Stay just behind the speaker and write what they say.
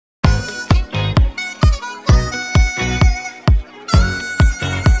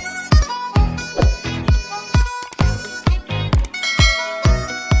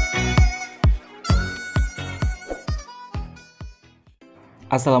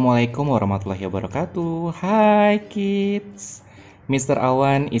Assalamualaikum warahmatullahi wabarakatuh. Hi kids. Mr.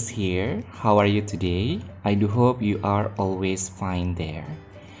 Awan is here. How are you today? I do hope you are always fine there.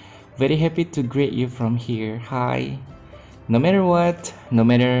 Very happy to greet you from here. Hi. No matter what, no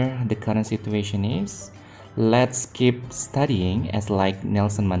matter the current situation is, let's keep studying as like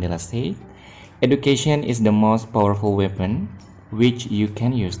Nelson Mandela said, education is the most powerful weapon which you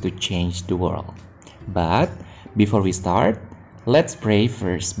can use to change the world. But before we start, let's pray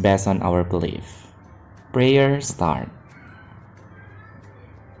first based on our belief. Prayer start.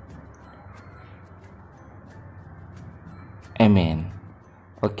 Amen.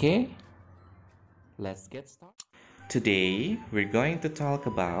 Okay, let's get started. Today, we're going to talk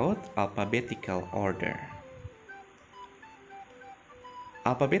about alphabetical order.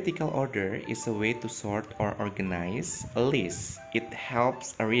 Alphabetical order is a way to sort or organize a list. It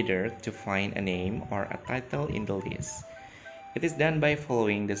helps a reader to find a name or a title in the list. It is done by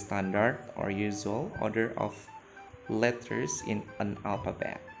following the standard or usual order of letters in an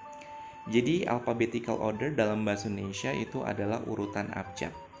alphabet. Jadi alphabetical order dalam bahasa Indonesia itu adalah urutan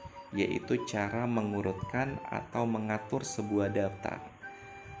abjad, yaitu cara mengurutkan atau mengatur sebuah daftar.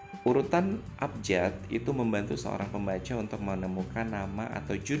 Urutan abjad itu membantu seorang pembaca untuk menemukan nama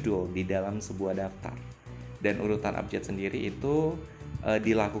atau judul di dalam sebuah daftar. Dan urutan abjad sendiri itu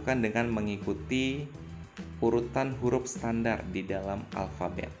dilakukan dengan mengikuti urutan huruf standar di dalam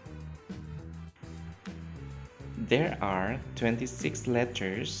alfabet. There are 26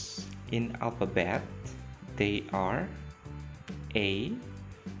 letters in alphabet. They are A,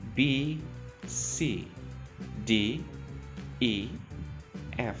 B, C, D, E,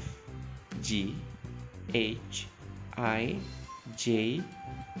 F, G, H, I, J,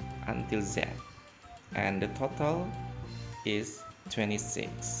 until Z. And the total is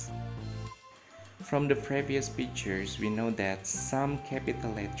 26. From the previous pictures, we know that some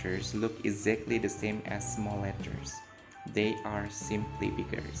capital letters look exactly the same as small letters. They are simply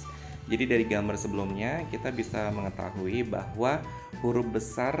bigger. Jadi dari gambar sebelumnya, kita bisa mengetahui bahwa huruf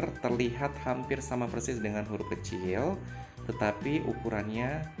besar terlihat hampir sama persis dengan huruf kecil, tetapi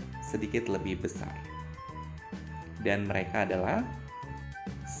ukurannya sedikit lebih besar. Dan mereka adalah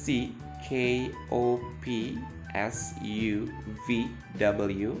C, K, O, P, S, U, V,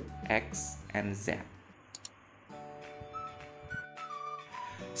 W, X, and Z.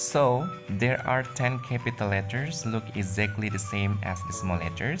 So, there are 10 capital letters look exactly the same as the small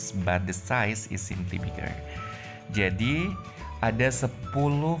letters, but the size is simply bigger. Jadi, ada 10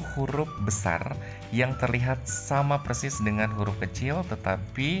 huruf besar yang terlihat sama persis dengan huruf kecil,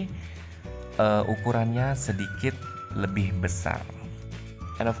 tetapi ukurannya sedikit lebih besar.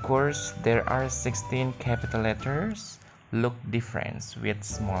 And of course, there are 16 capital letters look different with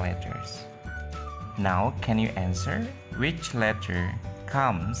small letters. Now, can you answer which letter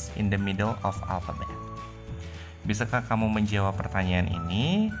comes in the middle of alphabet? Bisakah kamu menjawab pertanyaan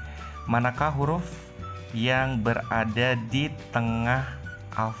ini? Manakah huruf yang berada di tengah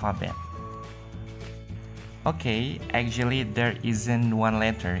alfabet? Okay, actually there isn't one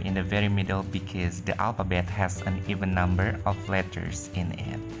letter in the very middle because the alphabet has an even number of letters in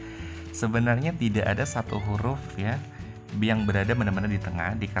it. Sebenarnya tidak ada satu huruf ya yang berada benar-benar di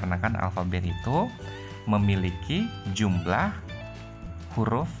tengah, dikarenakan alfabet itu memiliki jumlah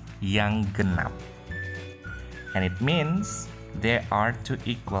huruf yang genap. And it means there are two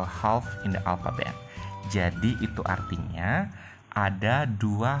equal half in the alphabet. Jadi itu artinya ada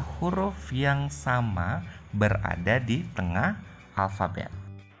dua huruf yang sama berada di tengah alfabet.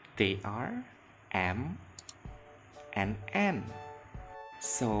 They are M and N.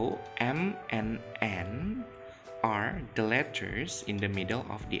 So M and N are the letters in the middle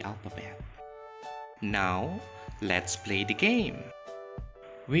of the alphabet. Now, let's play the game.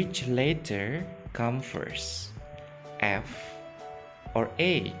 Which letter come first? F or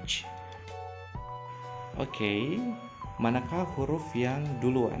H? Oke, manakah huruf yang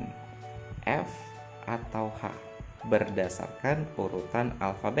duluan? F atau H? Berdasarkan urutan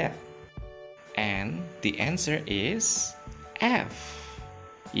alfabet. And the answer is F.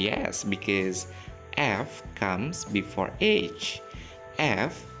 Yes, because F comes before H.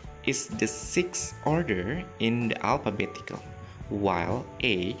 F is the sixth order in the alphabetical, while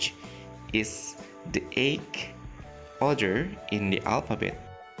H is the eighth order in the alphabet.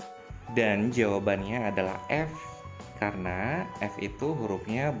 Dan jawabannya adalah F, karena F itu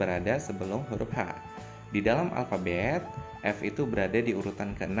hurufnya berada sebelum huruf H. Di dalam alfabet, F itu berada di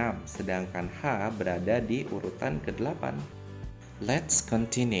urutan ke-6, sedangkan H berada di urutan ke-8. Let's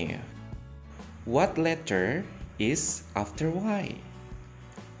continue. What letter is after Y?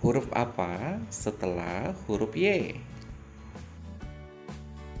 Huruf apa setelah huruf Y?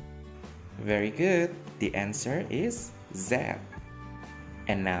 Very good. The answer is Z.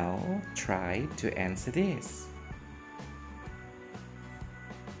 And now try to answer this.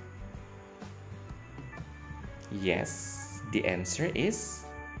 Yes, the answer is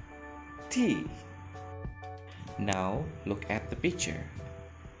T. Now look at the picture.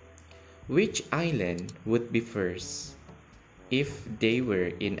 Which island would be first if they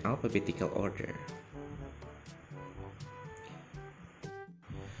were in alphabetical order?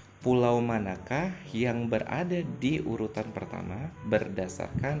 Pulau manakah yang berada di urutan pertama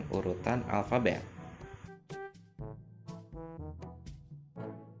berdasarkan urutan alfabet?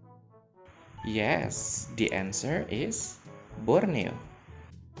 Yes, the answer is Borneo.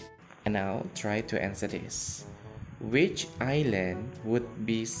 And now try to answer this. Which island would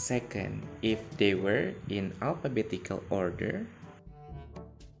be second if they were in alphabetical order?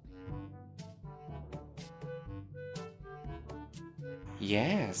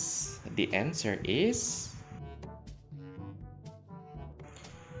 Yes, the answer is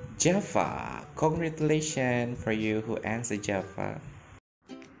Java. Congratulations for you who answered Java.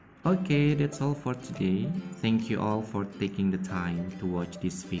 Okay, that's all for today. Thank you all for taking the time to watch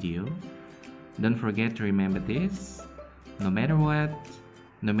this video. Don't forget to remember this. No matter what,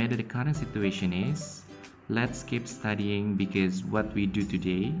 no matter the current situation is, let's keep studying because what we do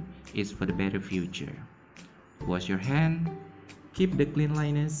today is for the better future. Wash your hand, keep the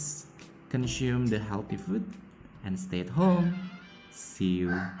cleanliness, consume the healthy food, and stay at home. See you.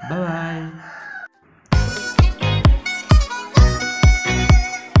 Bye-bye.